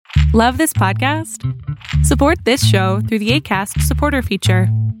Love this podcast? Support this show through the Acast supporter feature.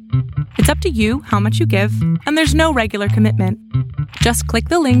 It's up to you how much you give, and there's no regular commitment. Just click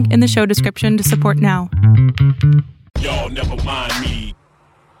the link in the show description to support now. Y'all never mind me.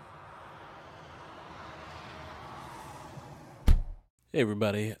 Hey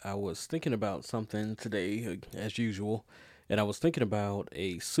everybody, I was thinking about something today, as usual, and I was thinking about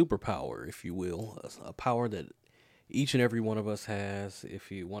a superpower, if you will, a power that each and every one of us has, if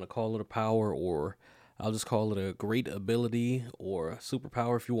you want to call it a power, or I'll just call it a great ability or a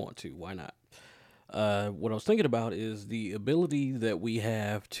superpower if you want to. Why not? What I was thinking about is the ability that we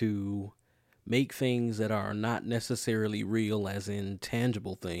have to make things that are not necessarily real, as in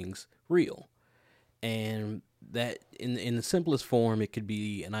tangible things, real. And that in the simplest form, it could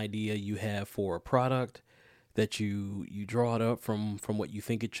be an idea you have for a product that you draw it up from what you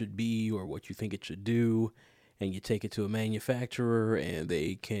think it should be or what you think it should do, and you take it to a manufacturer and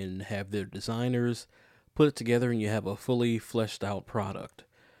they can have their designers put it together and you have a fully fleshed out product.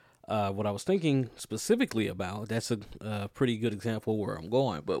 What I was thinking specifically about, that's a pretty good example where I'm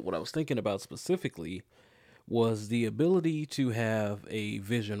going, but what I was thinking about specifically was the ability to have a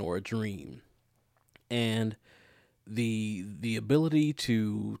vision or a dream, and the ability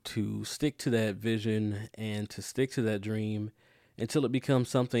to stick to that vision and to stick to that dream until it becomes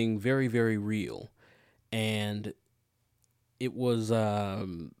something very, very real. And it was, I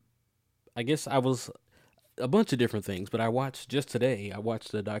guess I was a bunch of different things, but I watched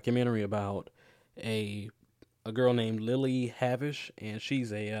a documentary about a girl named Lily Havish, and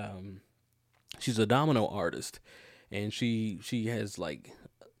she's a domino artist, and she has like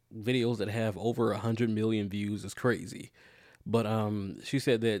videos that have over 100 million views. Is crazy. But she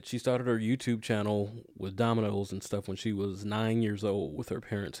said that she started her YouTube channel with dominoes and stuff when she was 9 years old with her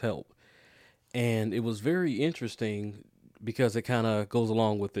parents' help. And it was very interesting because it kind of goes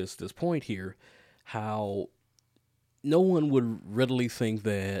along with this point here, how no one would readily think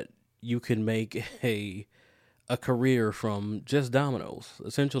that you can make a career from just dominoes,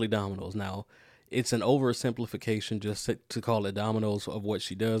 essentially dominoes. Now, it's an oversimplification just to call it dominoes of what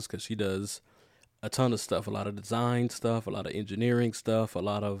she does, because she does a ton of stuff, a lot of design stuff, a lot of engineering stuff, a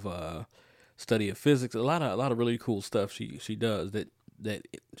lot of study of physics, a lot of really cool stuff she does that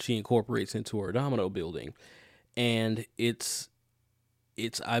she incorporates into her domino building. And it's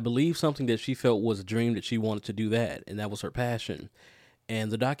I believe something that she felt was a dream, that she wanted to do that, and that was her passion.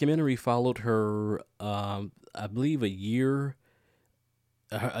 And the documentary followed her, I believe into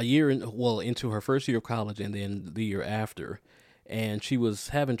her first year of college, and then the year after. And she was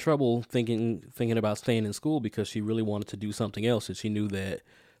having trouble thinking about staying in school because she really wanted to do something else, and she knew that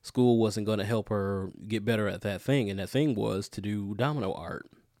school wasn't going to help her get better at that thing, and that thing was to do domino art.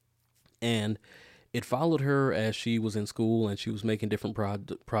 And it followed her as she was in school, and she was making different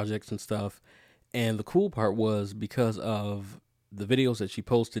projects and stuff. And the cool part was, because of the videos that she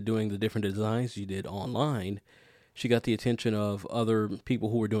posted doing the different designs she did online, she got the attention of other people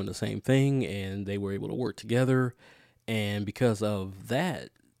who were doing the same thing, and they were able to work together. And because of that,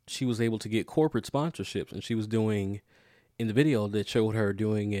 she was able to get corporate sponsorships, and she was doing, in the video that showed her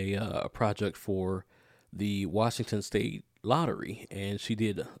doing a project for the Washington State Lottery, and she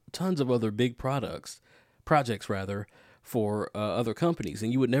did tons of other big projects for other companies.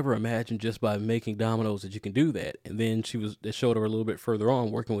 And you would never imagine just by making dominoes that you can do that. And then they showed her a little bit further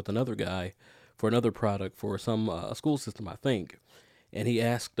on working with another guy for another product for some school system, I think. And he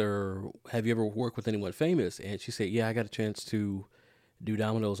asked her, "Have you ever worked with anyone famous?" And she said, "Yeah, I got a chance to do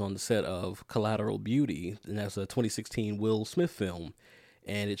dominoes on the set of Collateral Beauty," and that's a 2016 Will Smith film.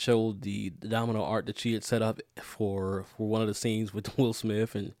 And it showed the domino art that she had set up for one of the scenes with Will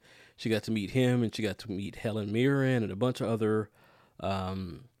Smith, and she got to meet him, and she got to meet Helen Mirren and a bunch of other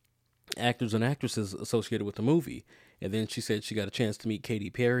actors and actresses associated with the movie. And then she said she got a chance to meet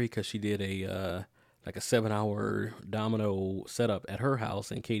Katy Perry because she did a 7-hour domino setup at her house,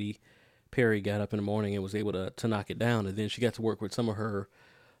 and Katy Perry got up in the morning and was able to knock it down. And then she got to work with some of her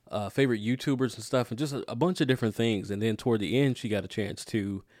favorite YouTubers and stuff, and just a bunch of different things. And then toward the end, she got a chance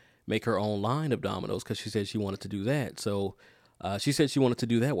to make her own line of dominoes because she said she wanted to do that. So she said she wanted to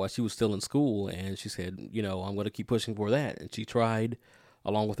do that while she was still in school, and she said, I'm going to keep pushing for that. And she tried,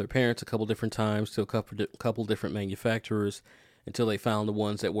 along with her parents, a couple different times to a couple different manufacturers until they found the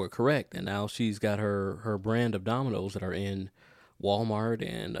ones that were correct. And now she's got her brand of dominoes that are in Walmart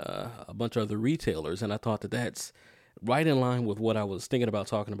and a bunch of other retailers. And I thought that that's right in line with what I was thinking about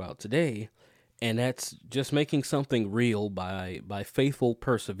talking about today. And that's just making something real by faithful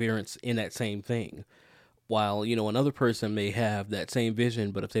perseverance in that same thing. While, another person may have that same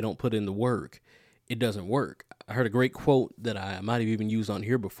vision, but if they don't put in the work, it doesn't work. heard a great quote that I might have even used on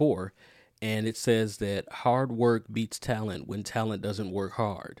here before, and it says that hard work beats talent when talent doesn't work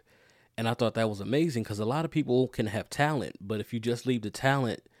hard. And I thought that was amazing because a lot of people can have talent, but if you just leave the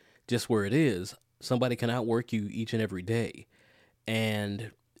talent just where it is, somebody can outwork you each and every day.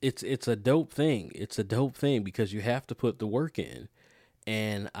 And it's a dope thing. It's a dope thing because you have to put the work in.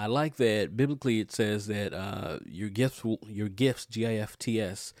 And I like that biblically it says that your gifts,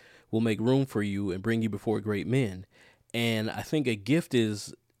 GIFTS, will make room for you and bring you before great men. And I think a gift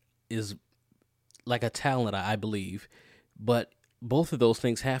is like a talent, I believe, but both of those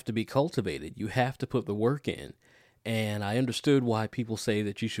things have to be cultivated. You have to put the work in. And I understood why people say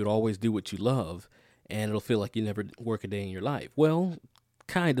that you should always do what you love and it'll feel like you never work a day in your life. Well,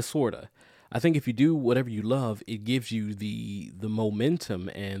 kind of, sort of. I think if you do whatever you love, it gives you the momentum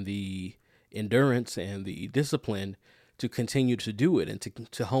and the endurance and the discipline to continue to do it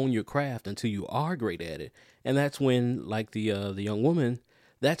and to hone your craft until you are great at it. And that's when, like the young woman,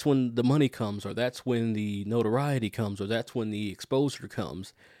 that's when the money comes, or that's when the notoriety comes, or that's when the exposure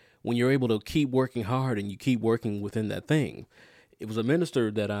comes, when you're able to keep working hard and you keep working within that thing. It was a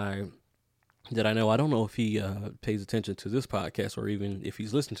minister that I know, I don't know if he pays attention to this podcast or even if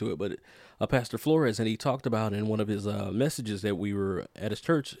he's listened to it, but Pastor Flores, and he talked about in one of his messages that we were at his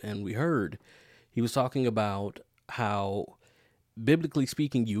church and we heard, he was talking about how, biblically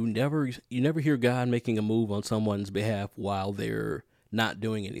speaking, you never hear God making a move on someone's behalf while they're not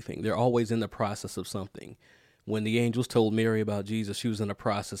doing anything. They're always in the process of something. When the angels told Mary about Jesus, she was in the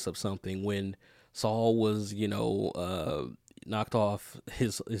process of something. When Saul was, knocked off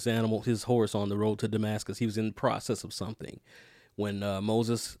his horse on the road to Damascus, he was in the process of something. When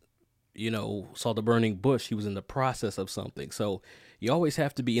Moses, saw the burning bush, he was in the process of something. So you always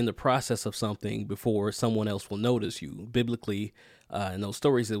have to be in the process of something before someone else will notice you. Biblically, in those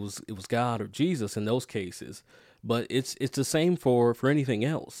stories, it was God or Jesus in those cases. But it's the same for anything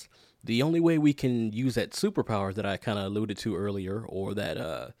else. The only way we can use that superpower that I kind of alluded to earlier, or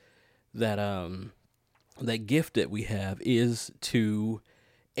that gift that we have, is to,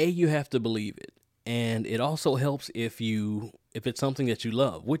 you have to believe it. And it also helps if it's something that you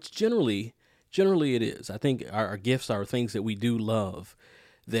love, which generally it is. I think our gifts are things that we do love,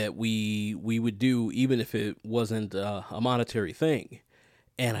 that we would do even if it wasn't a monetary thing.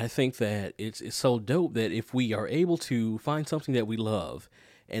 And I think that it's so dope that if we are able to find something that we love,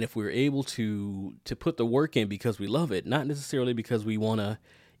 and if we're able to put the work in because we love it, not necessarily because we want to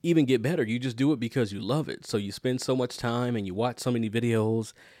even get better, you just do it because you love it. So you spend so much time and you watch so many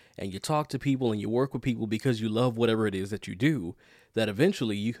videos and you talk to people and you work with people because you love whatever it is that you do, that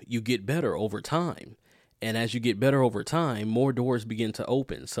eventually you get better over time. And as you get better over time, more doors begin to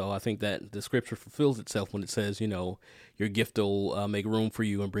open. So I think that the scripture fulfills itself when it says, your gift will make room for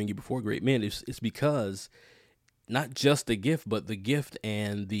you and bring you before great men. It's because not just the gift, but the gift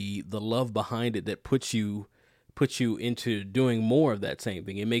and the love behind it that puts you into doing more of that same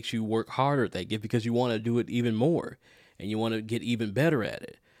thing. It makes you work harder at that gift because you want to do it even more and you want to get even better at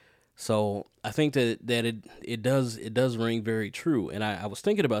it. So I think that it does ring very true. And I was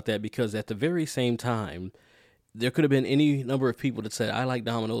thinking about that because at the very same time, there could have been any number of people that said, I like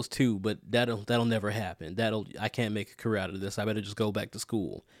dominoes too, but that'll never happen. I can't make a career out of this. I better just go back to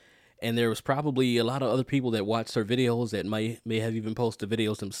school. And there was probably a lot of other people that watched her videos that may have even posted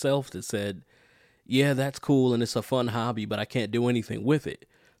videos themselves that said, yeah, that's cool and it's a fun hobby, but I can't do anything with it.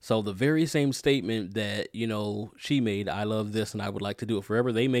 So the very same statement that, she made, I love this and I would like to do it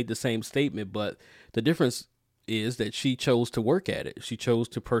forever, they made the same statement, but the difference is that she chose to work at it. She chose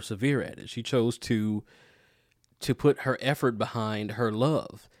to persevere at it. She chose to put her effort behind her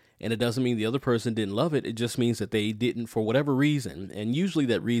love. And it doesn't mean the other person didn't love it. It just means that they didn't, for whatever reason, and usually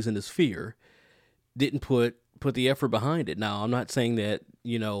that reason is fear, didn't put the effort behind it. Now, I'm not saying that,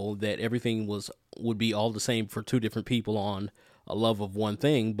 that everything would be all the same for two different people on a love of one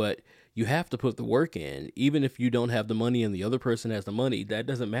thing, but you have to put the work in. Even if you don't have the money and the other person has the money, that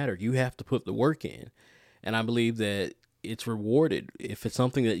doesn't matter. You have to put the work in. And I believe that it's rewarded if it's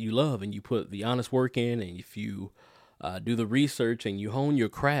something that you love and you put the honest work in, and if you do the research and you hone your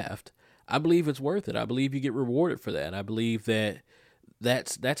craft, I believe it's worth it. I believe you get rewarded for that. I believe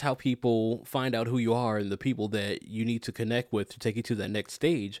that's how people find out who you are and the people that you need to connect with to take you to that next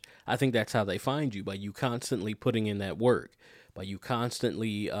stage. I think that's how they find you, by you constantly putting in that work, by you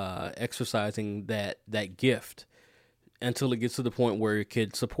constantly exercising that gift until it gets to the point where it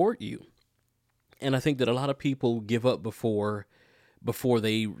could support you. And I think that a lot of people give up before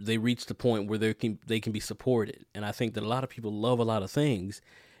they reach the point where they can be supported. And I think that a lot of people love a lot of things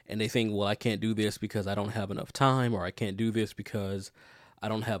and they think, well, I can't do this because I don't have enough time, or I can't do this because I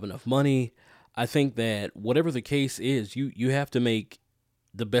don't have enough money. I think that whatever the case is, you have to make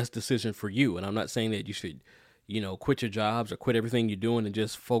the best decision for you. And I'm not saying that you should, quit your jobs or quit everything you're doing and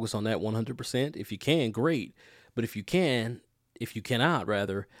just focus on that 100%. If you can, great. But if you cannot,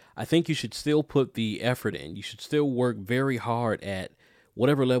 rather, I think you should still put the effort in. You should still work very hard at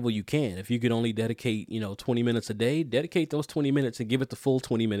whatever level you can. If you could only dedicate, 20 minutes a day, dedicate those 20 minutes and give it the full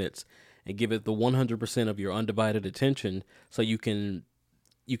 20 minutes and give it the 100% of your undivided attention so you can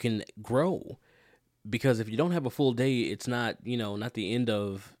grow. Because if you don't have a full day, it's not the end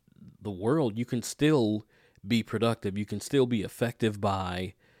of the world. You can still be productive. You can still be effective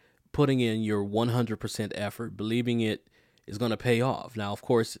by putting in your 100% effort, believing it is going to pay off. Now, of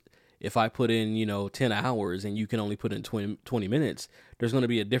course, if I put in, 10 hours and you can only put in 20 minutes, there's going to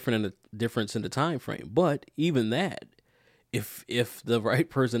be a difference in the time frame. But even that, if the right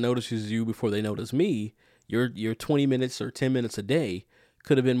person notices you before they notice me, your 20 minutes or 10 minutes a day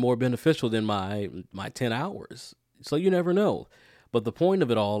could have been more beneficial than my 10 hours. So you never know. But the point of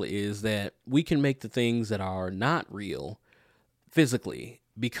it all is that we can make the things that are not real physically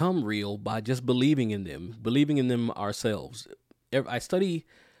become real by just believing in them ourselves. I study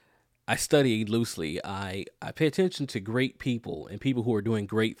loosely. I pay attention to great people and people who are doing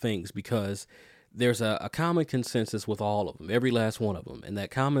great things because there's a common consensus with all of them, every last one of them. And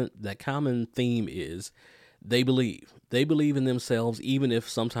that common theme is they believe in themselves, even if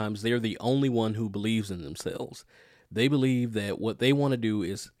sometimes they're the only one who believes in themselves. They believe that what they want to do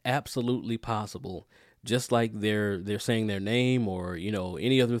is absolutely possible, just like they're saying their name or,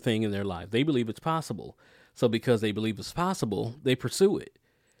 any other thing in their life. They believe it's possible. So because they believe it's possible, they pursue it.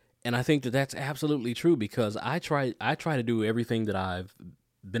 And I think that that's absolutely true because I try to do everything that I've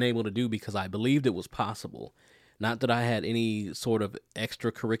been able to do because I believed it was possible. Not that I had any sort of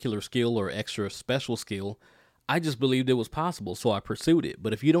extracurricular skill or extra special skill. I just believed it was possible, so I pursued it.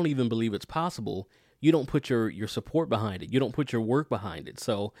 But if you don't even believe it's possible, you don't put your support behind it. You don't put your work behind it.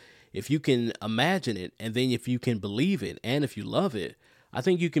 So if you can imagine it, and then if you can believe it, and if you love it, I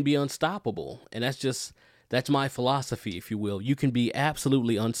think you can be unstoppable. And that's my philosophy, if you will. You can be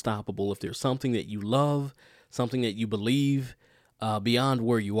absolutely unstoppable if there's something that you love, something that you believe beyond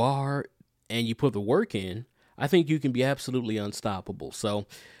where you are, and you put the work in. I think you can be absolutely unstoppable. So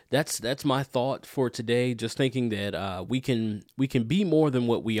that's my thought for today. Just thinking that we can be more than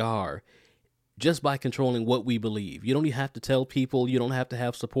what we are just by controlling what we believe. You don't even have to tell people. You don't have to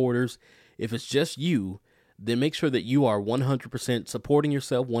have supporters. If it's just you, then make sure that you are 100% supporting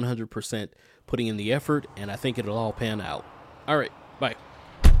yourself, 100% putting in the effort, and I think it'll all pan out. All right.